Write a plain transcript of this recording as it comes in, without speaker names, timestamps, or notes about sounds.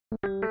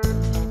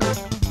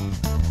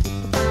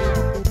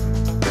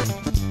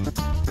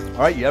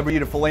All right, you ever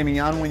eat a filet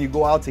mignon when you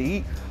go out to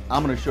eat?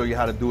 I'm gonna show you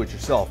how to do it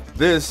yourself.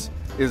 This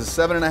is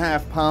a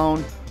 7.5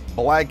 pound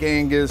Black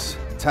Angus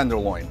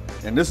tenderloin.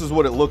 And this is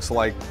what it looks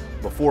like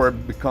before it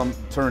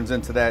turns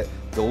into that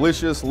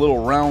delicious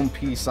little round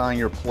piece on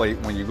your plate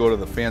when you go to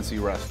the fancy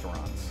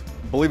restaurants.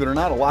 Believe it or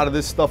not, a lot of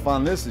this stuff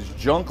on this is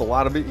junk, a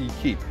lot of it you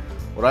keep.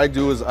 What I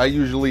do is I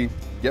usually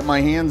get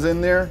my hands in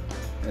there,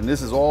 and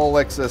this is all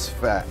excess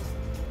fat.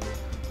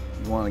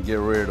 You wanna get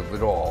rid of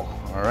it all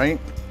right?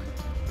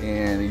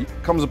 And it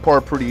comes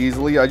apart pretty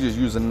easily. I just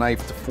use a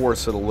knife to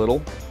force it a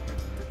little,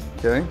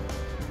 okay?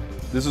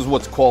 This is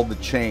what's called the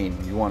chain.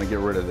 You want to get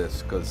rid of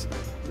this because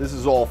this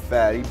is all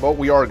fatty, but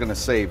we are going to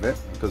save it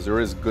because there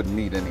is good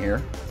meat in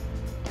here.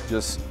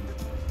 Just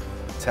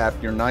tap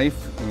your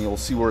knife and you'll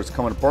see where it's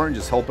coming apart and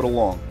just help it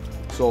along.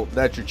 So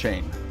that's your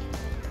chain.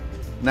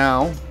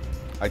 Now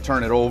I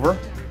turn it over.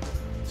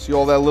 See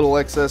all that little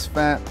excess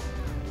fat?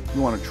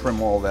 You want to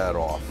trim all that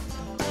off.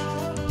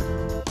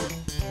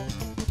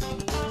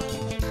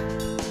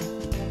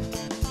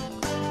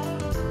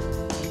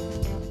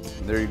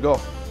 There you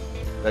go.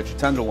 That's your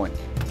tenderloin.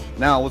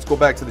 Now let's go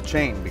back to the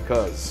chain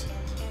because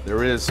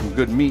there is some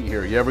good meat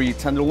here. You ever eat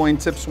tenderloin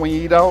tips when you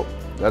eat out?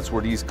 That's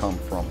where these come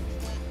from.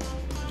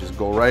 Just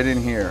go right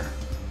in here.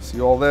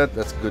 See all that?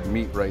 That's good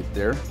meat right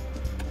there.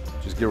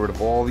 Just get rid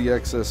of all the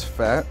excess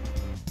fat.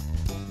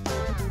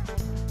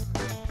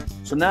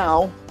 So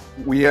now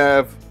we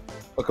have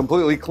a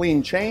completely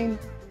clean chain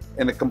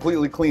and a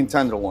completely clean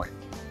tenderloin.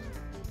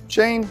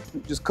 Chain,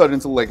 just cut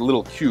into like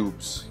little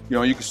cubes. You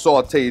know, you can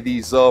saute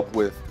these up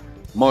with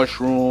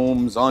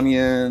mushrooms,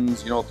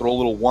 onions, you know, throw a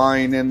little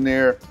wine in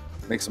there,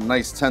 make some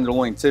nice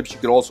tenderloin tips. You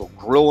could also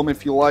grill them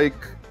if you like.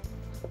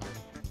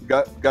 You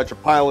got your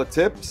pile of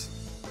tips,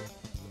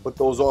 put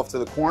those off to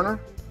the corner.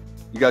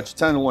 You got your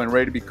tenderloin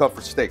ready to be cut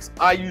for steaks.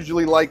 I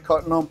usually like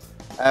cutting them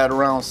at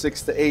around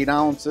 6 to 8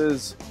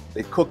 ounces.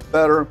 They cook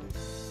better.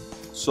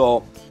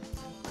 So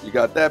you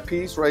got that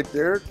piece right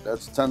there.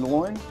 That's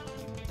tenderloin.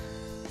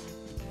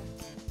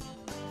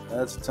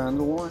 That's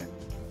tenderloin.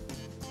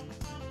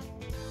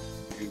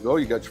 There you go,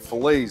 you got your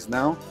fillets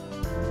now.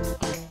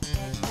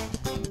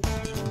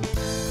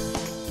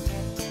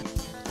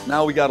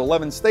 Now we got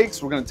 11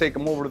 steaks. We're gonna take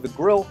them over to the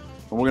grill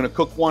and we're gonna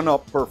cook one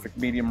up perfect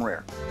medium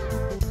rare.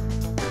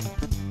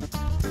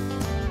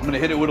 I'm gonna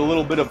hit it with a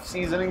little bit of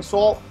seasoning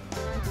salt.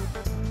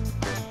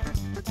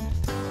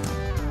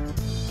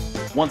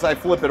 Once I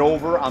flip it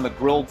over on the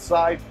grilled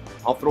side,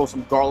 I'll throw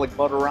some garlic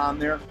butter on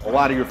there. A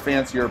lot of your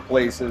fancier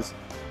places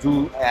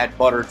do add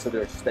butter to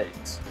their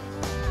steaks.